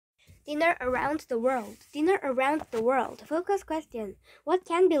Dinner around the world. Dinner around the world. Focus question. What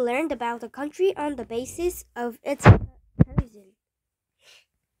can be learned about a country on the basis of its cuisine?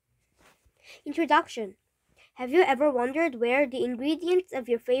 Introduction. Have you ever wondered where the ingredients of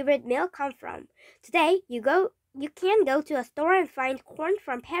your favorite meal come from? Today, you can go to a store and find corn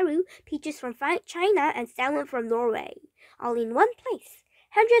from Peru, peaches from China, and salmon from Norway, all in one place.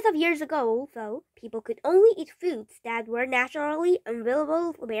 Hundreds of years ago, though, people could only eat foods that were naturally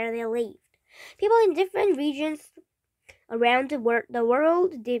available where they lived. People in different regions around the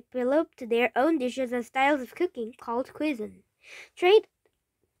world developed their own dishes and styles of cooking called cuisine. Trade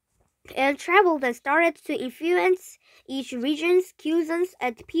and travel then started to influence each region's cuisines,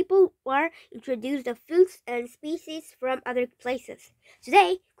 and people were introduced to foods and species from other places.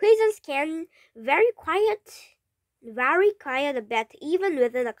 Today, cuisines can vary quite a bit even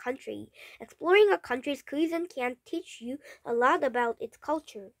within a country. Exploring a country's cuisine can teach you a lot about its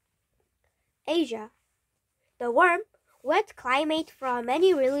culture. Asia. The warm, wet climate from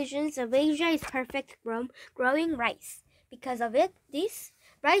many regions of Asia is perfect for growing rice. Because of it, this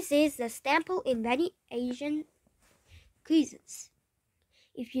rice is a staple in many Asian cuisines.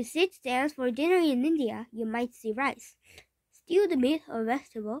 If you sit down for dinner in India, you might see rice, stewed meat or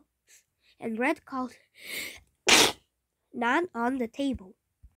vegetables, and bread called naan on the table.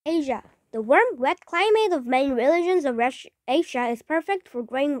 Asia. The warm, wet climate of many regions of Asia is perfect for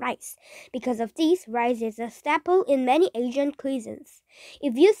growing rice. Because of this, rice is a staple in many Asian cuisines.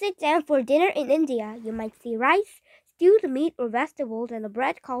 If you sit down for dinner in India, you might see rice, stewed meat or vegetables, and a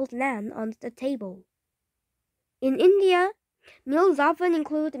bread called naan on the table. In India, meals often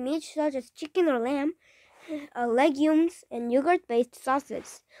include meat such as chicken or lamb, legumes, and yogurt-based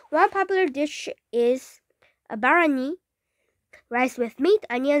sauces. One popular dish is a biryani, rice with meat,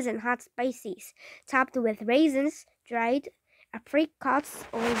 onions, and hot spices, topped with raisins, dried apricots,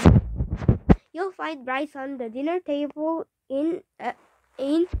 or you'll find rice on the dinner table in an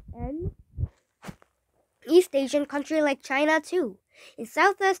East Asian country like China too. In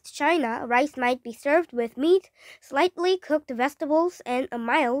Southwest China, rice might be served with meat, slightly cooked vegetables, and a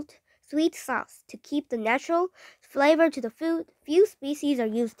mild, sweet sauce to keep the natural flavor to the food. Few species are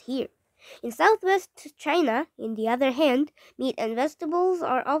used here. In Southwest China, on the other hand, meat and vegetables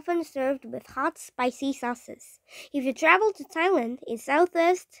are often served with hot, spicy sauces. If you travel to Thailand in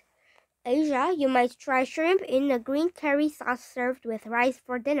Southeast Asia, you might try shrimp in a green curry sauce served with rice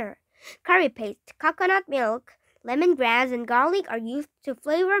for dinner. Curry paste, coconut milk, lemongrass, and garlic are used to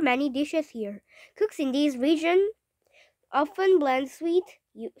flavor many dishes here. Cooks in these regions often blend sweet,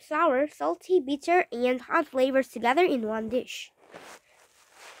 sour, salty, bitter, and hot flavors together in one dish.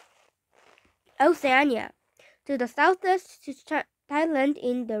 Oceania. To the southwest to Thailand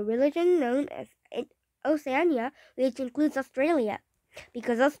in the region known as Oceania, which includes Australia.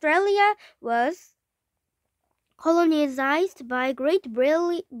 Because Australia was colonized by Great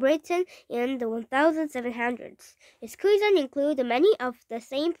Britain in the 1700s. Its cuisine includes many of the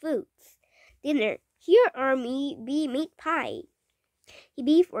same foods. Dinner. Here are meat pie,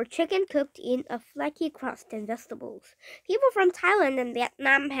 beef or chicken cooked in a flaky crust, and vegetables. People from Thailand and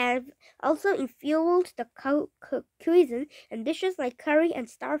Vietnam have also influenced the cuisine, and dishes like curry and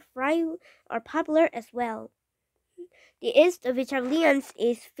stir fry are popular as well. The east of Italians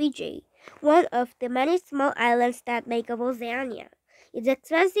is Fiji, one of the many small islands that make up Oceania. It's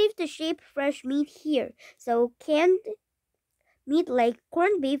expensive to ship fresh meat here, so canned meat like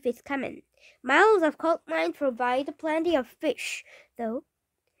corned beef is common. Miles of coal mines provide plenty of fish, though.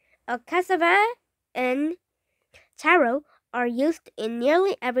 Cassava and taro are used in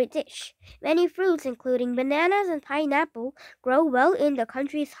nearly every dish. Many fruits, including bananas and pineapple, grow well in the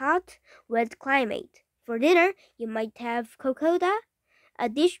country's hot, wet climate. For dinner, you might have kokoda, a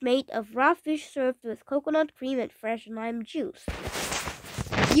dish made of raw fish served with coconut cream and fresh lime juice.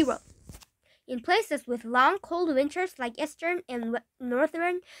 Europe. In places with long, cold winters like Eastern and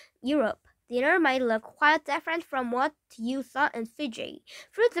Northern Europe, dinner might look quite different from what you saw in Fiji.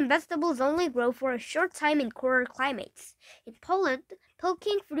 Fruits and vegetables only grow for a short time in cooler climates. In Poland,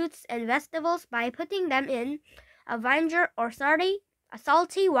 picking fruits and vegetables by putting them in a vinegar or salty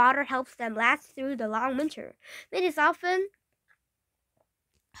water helps them last through the long winter. Meat is often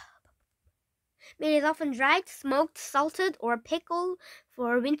dried, smoked, salted, or pickled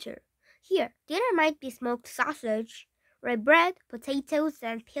for winter. Here, dinner might be smoked sausage, rye bread, potatoes,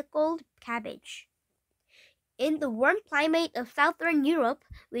 and pickled cabbage. In the warm climate of southern Europe,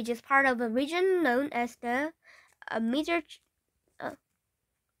 which is part of a region known as the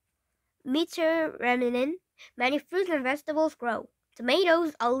Mediterranean, many fruits and vegetables grow.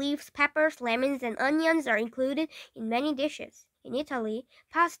 Tomatoes, olives, peppers, lemons, and onions are included in many dishes. In Italy,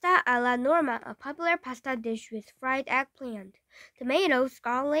 pasta alla norma, a popular pasta dish with fried eggplant, tomatoes,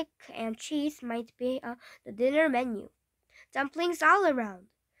 garlic, and cheese, might be the dinner menu. Dumplings all around.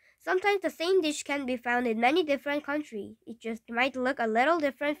 Sometimes the same dish can be found in many different countries. It just might look a little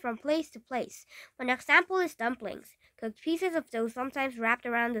different from place to place. One example is dumplings, cooked pieces of dough sometimes wrapped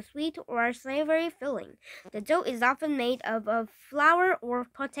around a sweet or savory filling. The dough is often made of flour or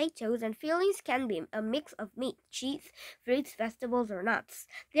potatoes, and fillings can be a mix of meat, cheese, fruits, vegetables, or nuts.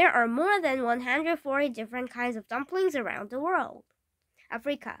 There are more than 140 different kinds of dumplings around the world.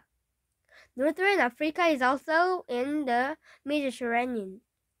 Africa. Northern Africa is also in the Mediterranean.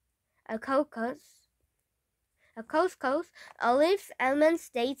 A couscous, olives, almonds,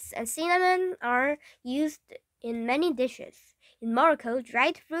 dates, and cinnamon are used in many dishes. In Morocco,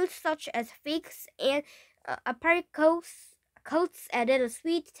 dried fruits such as figs and apricots added a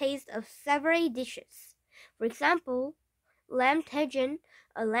sweet taste of savory dishes. For example, lamb tajin,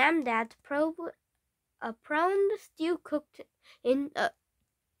 a lamb that a prawn stew cooked in a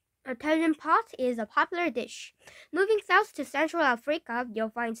tajin pot, is a popular dish. Moving south to Central Africa, you'll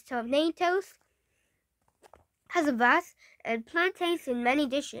find tomatoes, cassavas, and plantains in many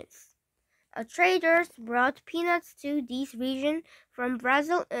dishes. Traders brought peanuts to this region from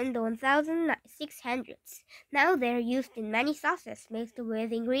Brazil in the 1600s. Now they're used in many sauces mixed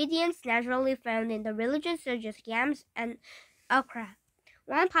with ingredients naturally found in the region such as yams and okra.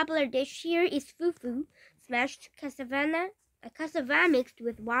 One popular dish here is fufu, smashed cassava mixed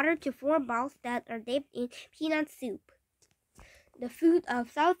with water to form balls that are dipped in peanut soup. The food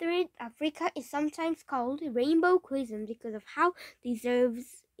of Southern Africa is sometimes called rainbow cuisine because of how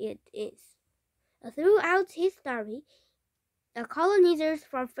diverse it is. Throughout history, colonizers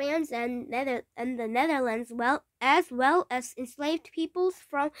from France and the Netherlands, as well as enslaved peoples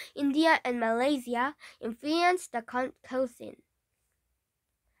from India and Malaysia, influenced the cuisine.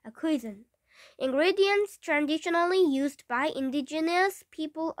 Ingredients traditionally used by indigenous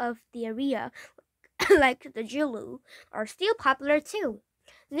people of the area, like the Zulu, are still popular too.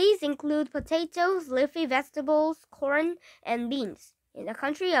 These include potatoes, leafy vegetables, corn, and beans. In the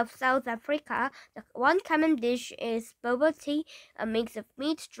country of South Africa, one common dish is boba tea, a mix of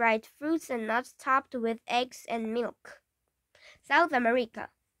meat, dried fruits, and nuts topped with eggs and milk. South America.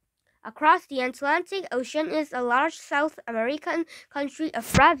 Across the Atlantic Ocean is a large South American country of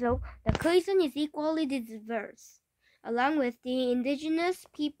Brazil. The cuisine is equally diverse. Along with the indigenous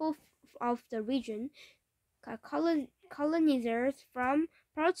people of the region, colonizers from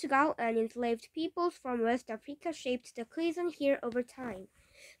Portugal and enslaved peoples from West Africa shaped the cuisine here over time.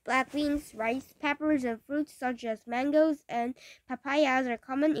 Black beans, rice, peppers, and fruits such as mangoes and papayas are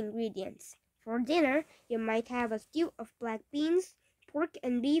common ingredients. For dinner, you might have a stew of black beans, pork,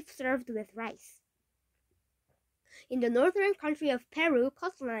 and beef served with rice. In the northern country of Peru,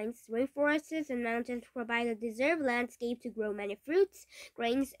 coastlines, rainforests, and mountains provide a deserved landscape to grow many fruits,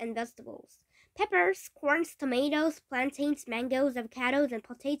 grains, and vegetables. Peppers, corns, tomatoes, plantains, mangoes, avocados, and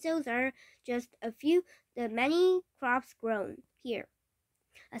potatoes are just a few of the many crops grown here.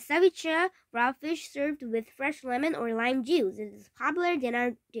 A ceviche, raw fish served with fresh lemon or lime juice, is a popular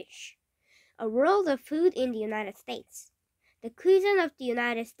dinner dish. A world of food in the United States. The cuisine of the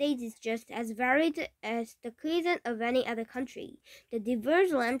United States is just as varied as the cuisine of any other country. The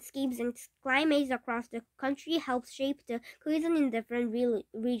diverse landscapes and climates across the country help shape the cuisine in different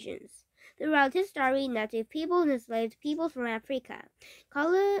regions. Throughout history, native peoples and enslaved peoples from Africa,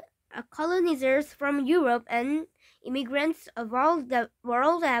 colonizers from Europe, and immigrants of all the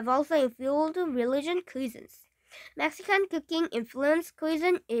world have also influenced religion cuisines. Mexican cooking influenced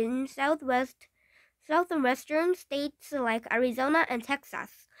cuisine in southwestern states like Arizona and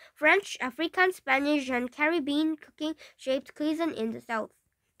Texas. French, African, Spanish, and Caribbean cooking shaped cuisine in the South.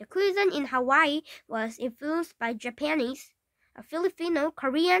 The cuisine in Hawaii was influenced by Japanese, Filipino,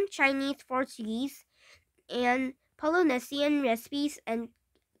 Korean, Chinese, Portuguese, and Polynesian recipes and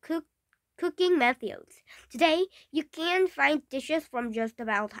cooking methods. Today, you can find dishes from just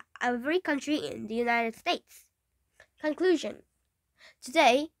about every country in the United States. Conclusion.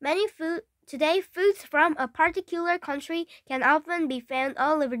 Today, foods from a particular country can often be found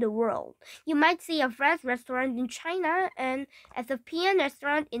all over the world. You might see a French restaurant in China, an Ethiopian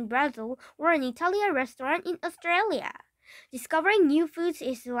restaurant in Brazil, or an Italian restaurant in Australia. Discovering new foods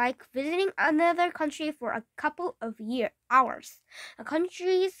is like visiting another country for a couple of hours. A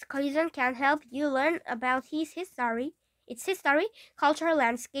country's cuisine can help you learn about its history, cultural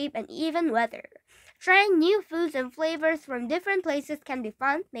landscape, and even weather. Trying new foods and flavors from different places can be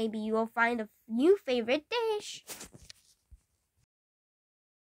fun. Maybe you will find a new favorite dish.